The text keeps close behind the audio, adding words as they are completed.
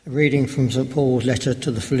A reading from St. Paul's letter to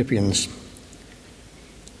the Philippians.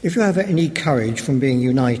 If you have any courage from being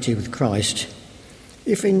united with Christ,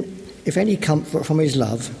 if any comfort from his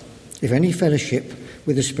love, if any fellowship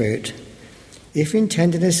with the Spirit, if in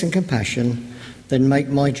tenderness and compassion, then make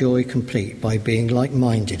my joy complete by being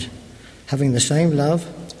like-minded, having the same love,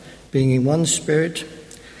 being in one spirit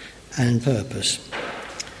and purpose.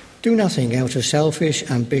 Do nothing out of selfish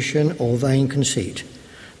ambition or vain conceit,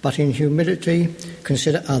 but in humility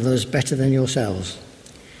consider others better than yourselves.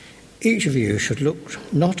 Each of you should look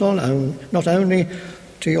not only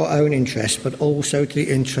to your own interest, but also to the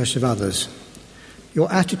interests of others.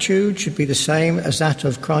 Your attitude should be the same as that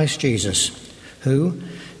of Christ Jesus, who,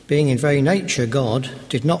 being in very nature God,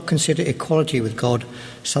 did not consider equality with God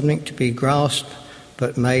something to be grasped,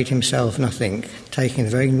 but made himself nothing, taking the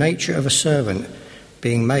very nature of a servant,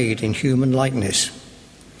 being made in human likeness.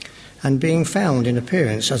 And being found in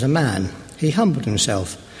appearance as a man, he humbled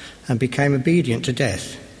himself and became obedient to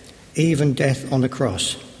death, even death on the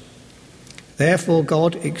cross. Therefore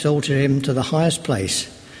God exalted him to the highest place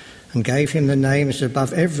and gave him the name that is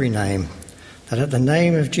above every name, that at the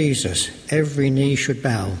name of Jesus every knee should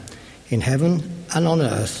bow, in heaven and on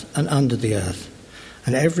earth and under the earth,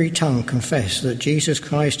 and every tongue confess that Jesus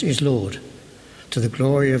Christ is Lord, to the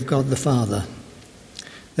glory of God the Father.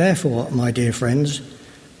 Therefore, my dear friends,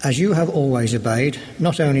 as you have always obeyed,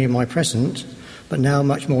 not only in my presence, but now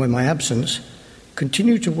much more in my absence,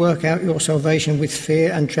 continue to work out your salvation with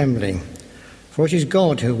fear and trembling, for it is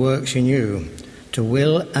God who works in you, to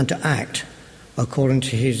will and to act according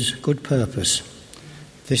to his good purpose.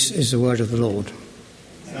 This is the word of the Lord.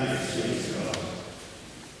 Thanks be to God.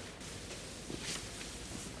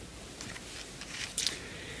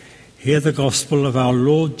 Hear the gospel of our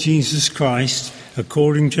Lord Jesus Christ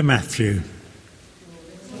according to Matthew.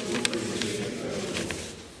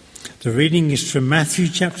 The reading is from Matthew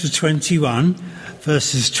chapter 21,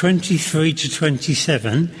 verses 23 to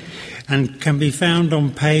 27, and can be found on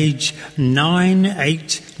page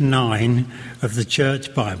 989 of the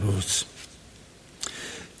Church Bibles.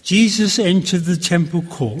 Jesus entered the temple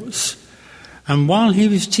courts, and while he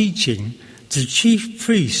was teaching, the chief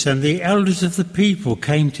priests and the elders of the people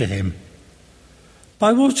came to him.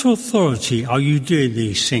 "By what authority are you doing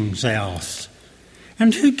these things?" they asked.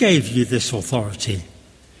 "And who gave you this authority?"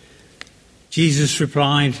 Jesus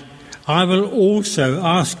replied, "I will also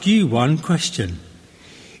ask you one question.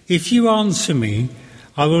 If you answer me,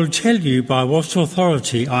 I will tell you by what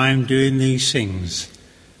authority I am doing these things.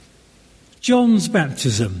 John's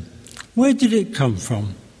baptism, where did it come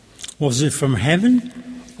from? Was it from heaven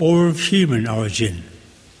or of human origin?"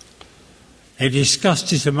 They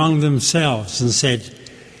discussed it among themselves and said,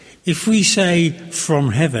 "If we say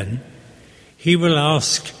from heaven, he will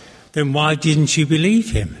ask, then why didn't you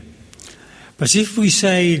believe him? But if we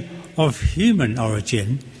say of human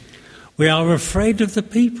origin, we are afraid of the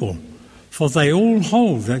people, for they all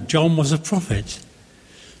hold that John was a prophet."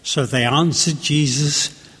 So they answered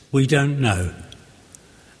Jesus, "We don't know."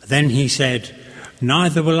 Then he said,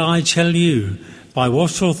 "Neither will I tell you by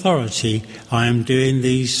what authority I am doing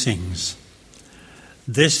these things."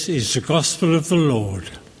 This is the gospel of the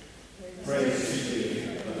Lord. Praise to you.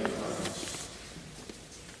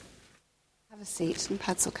 Have a seat and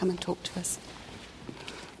Pads will come and talk to us.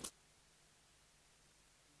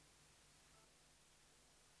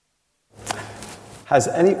 Has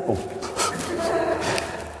anyone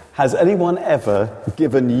ever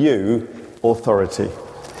given you authority?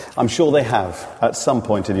 I'm sure they have at some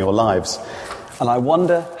point in your lives. And I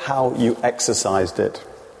wonder how you exercised it.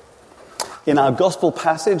 In our gospel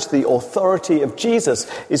passage, the authority of Jesus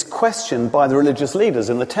is questioned by the religious leaders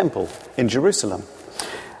in the temple in Jerusalem.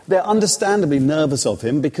 They're understandably nervous of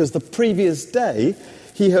him because the previous day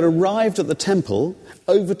he had arrived at the temple,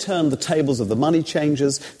 overturned the tables of the money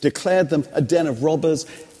changers, declared them a den of robbers,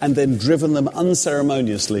 and then driven them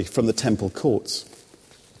unceremoniously from the temple courts.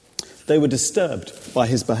 They were disturbed by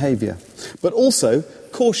his behaviour, but also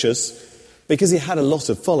cautious because he had a lot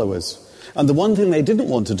of followers. And the one thing they didn't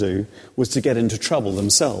want to do was to get into trouble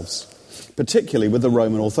themselves, particularly with the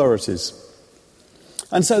Roman authorities.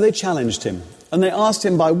 And so they challenged him, and they asked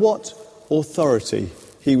him by what authority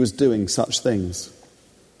he was doing such things.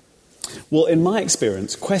 Well, in my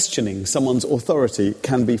experience, questioning someone's authority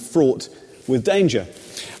can be fraught with danger.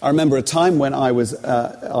 I remember a time when I was,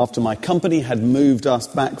 after my company had moved us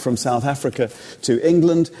back from South Africa to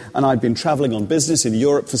England, and I'd been travelling on business in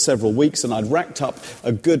Europe for several weeks, and I'd racked up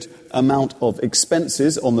a good amount of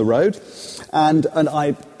expenses on the road, and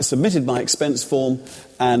I submitted my expense form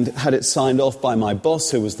and had it signed off by my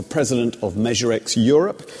boss, who was the president of MeasureX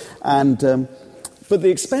Europe, but the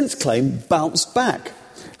expense claim bounced back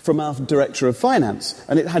from our director of finance,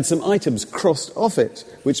 and it had some items crossed off it,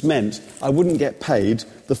 which meant I wouldn't get paid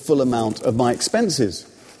the full amount of my expenses.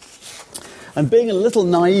 And being a little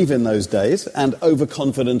naive in those days and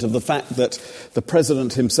overconfident of the fact that the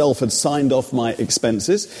president himself had signed off my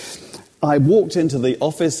expenses, I walked into the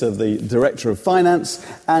office of the director of finance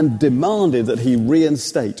and demanded that he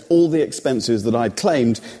reinstate all the expenses that I'd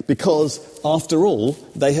claimed because, after all,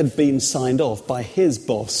 they had been signed off by his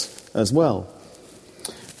boss as well.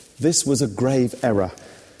 This was a grave error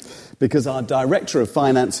because our director of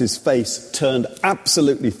finance's face turned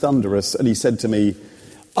absolutely thunderous and he said to me,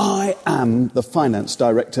 "I am the finance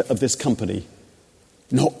director of this company,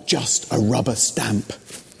 not just a rubber stamp."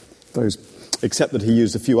 Except that he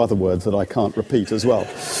used a few other words that I can't repeat as well.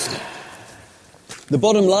 The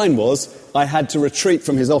bottom line was I had to retreat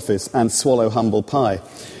from his office and swallow humble pie.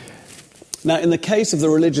 Now, in the case of the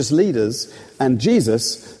religious leaders and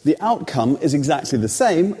Jesus, the outcome is exactly the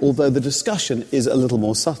same, although the discussion is a little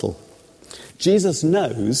more subtle. Jesus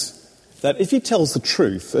knows that if he tells the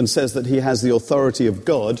truth and says that he has the authority of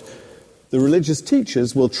God, the religious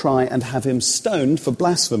teachers will try and have him stoned for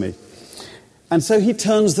blasphemy. And so he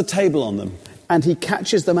turns the table on them, and he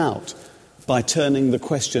catches them out by turning the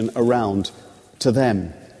question around to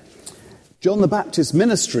them. John the Baptist's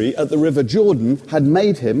ministry at the River Jordan had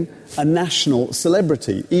made him a national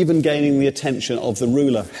celebrity, even gaining the attention of the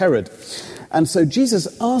ruler Herod. And so Jesus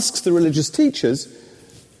asks the religious teachers,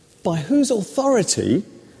 by whose authority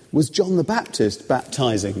was John the Baptist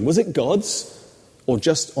baptizing? Was it God's or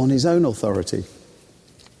just on his own authority?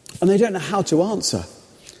 And they don't know how to answer.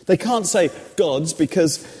 They can't say God's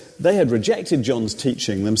because they had rejected John's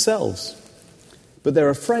teaching themselves. But they're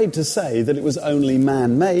afraid to say that it was only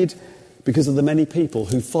man-made because of the many people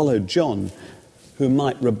who followed John who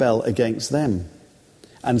might rebel against them.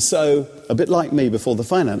 And so, a bit like me before the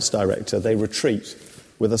finance director, they retreat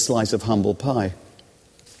with a slice of humble pie.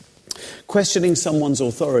 Questioning someone's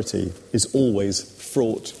authority is always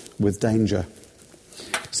fraught with danger.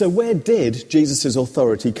 So where did Jesus'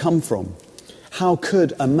 authority come from? How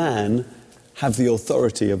could a man have the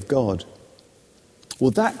authority of God?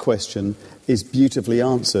 Well, that question is beautifully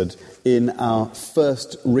answered in our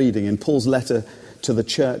first reading, in Paul's letter to the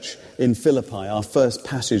church in Philippi, our first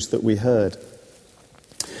passage that we heard.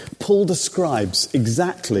 Paul describes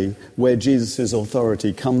exactly where Jesus'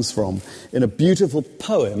 authority comes from in a beautiful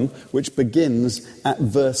poem which begins at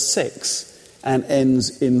verse 6 and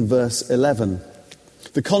ends in verse 11.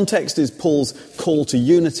 The context is Paul's call to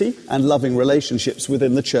unity and loving relationships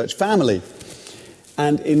within the church family.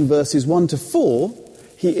 And in verses 1 to 4,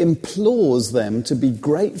 he implores them to be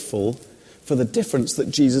grateful for the difference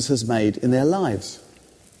that Jesus has made in their lives.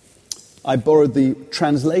 I borrowed the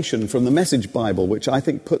translation from the Message Bible, which I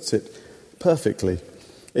think puts it perfectly.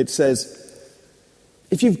 It says,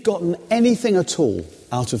 if you've gotten anything at all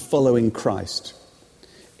out of following Christ,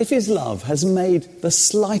 if his love has made the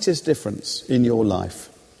slightest difference in your life,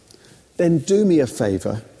 then do me a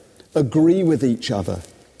favour, agree with each other,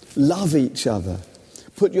 love each other,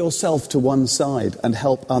 put yourself to one side and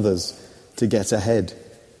help others to get ahead.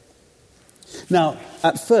 Now,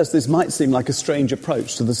 at first, this might seem like a strange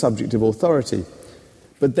approach to the subject of authority,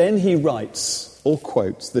 but then he writes or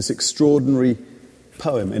quotes this extraordinary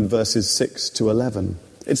poem in verses 6 to 11.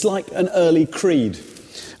 It's like an early creed,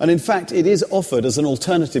 and in fact, it is offered as an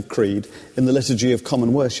alternative creed in the Liturgy of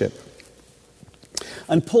Common Worship.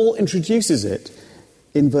 And Paul introduces it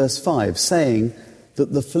in verse 5, saying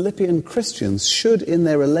that the Philippian Christians should, in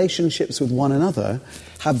their relationships with one another,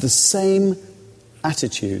 have the same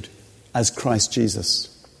attitude as Christ Jesus.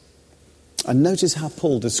 And notice how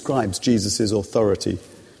Paul describes Jesus' authority.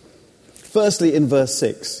 Firstly, in verse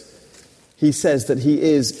 6, he says that he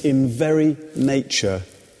is in very nature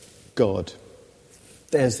God.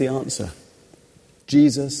 There's the answer.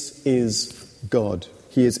 Jesus is God.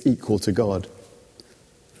 He is equal to God.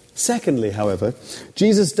 Secondly, however,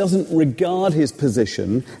 Jesus doesn't regard his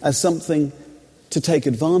position as something to take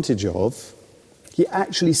advantage of. He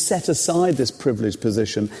actually set aside this privileged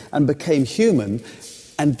position and became human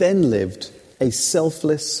and then lived a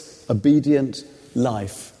selfless, obedient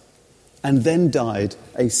life and then died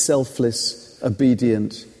a selfless,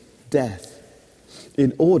 obedient death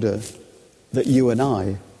in order that you and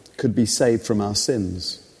I could be saved from our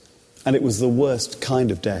sins. And it was the worst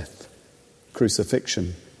kind of death,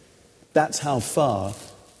 crucifixion. That's how far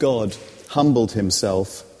God humbled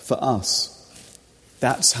himself for us.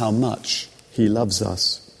 That's how much he loves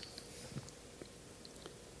us.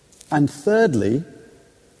 And thirdly,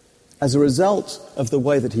 as a result of the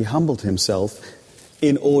way that he humbled himself,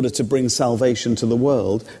 in order to bring salvation to the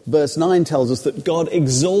world. Verse 9 tells us that God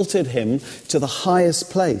exalted him to the highest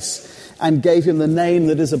place and gave him the name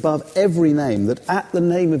that is above every name, that at the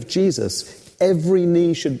name of Jesus, every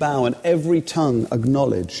knee should bow and every tongue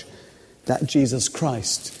acknowledge that Jesus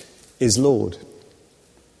Christ is Lord.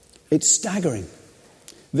 It's staggering.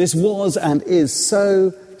 This was and is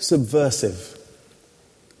so subversive.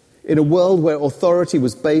 In a world where authority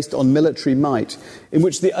was based on military might, in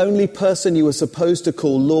which the only person you were supposed to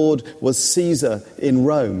call Lord was Caesar in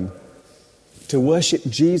Rome, to worship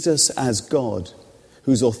Jesus as God,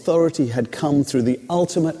 whose authority had come through the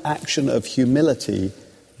ultimate action of humility,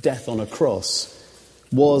 death on a cross,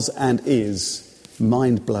 was and is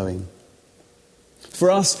mind-blowing. For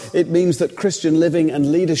us, it means that Christian living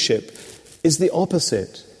and leadership is the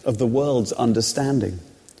opposite of the world's understanding.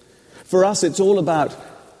 For us, it's all about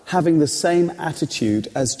having the same attitude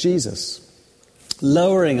as Jesus,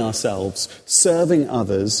 lowering ourselves, serving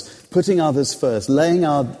others, putting others first, laying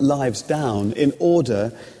our lives down in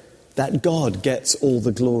order that God gets all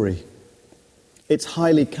the glory. It's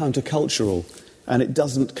highly countercultural, and it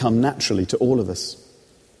doesn't come naturally to all of us.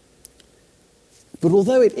 But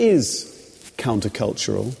although it is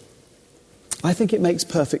countercultural, I think it makes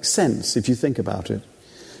perfect sense if you think about it.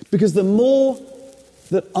 Because the more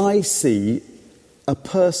that I see a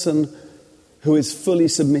person who is fully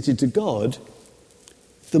submitted to God,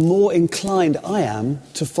 the more inclined I am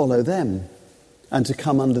to follow them and to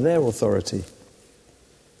come under their authority.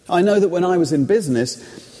 I know that when I was in business,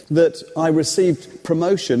 that I received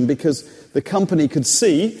promotion because the company could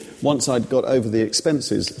see, once I'd got over the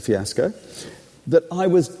expenses fiasco, that I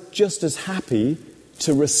was just as happy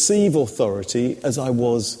to receive authority as I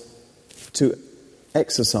was to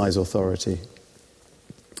exercise authority.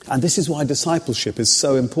 And this is why discipleship is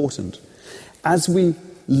so important. As we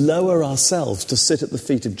lower ourselves to sit at the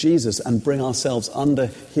feet of Jesus and bring ourselves under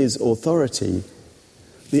his authority,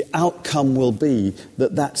 the outcome will be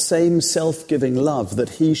that that same self-giving love that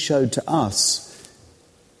he showed to us,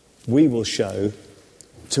 we will show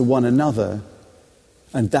to one another,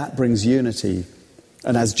 and that brings unity.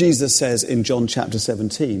 And as Jesus says in John chapter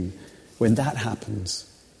 17, when that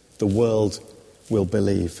happens, the world will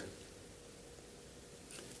believe.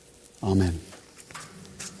 Amen.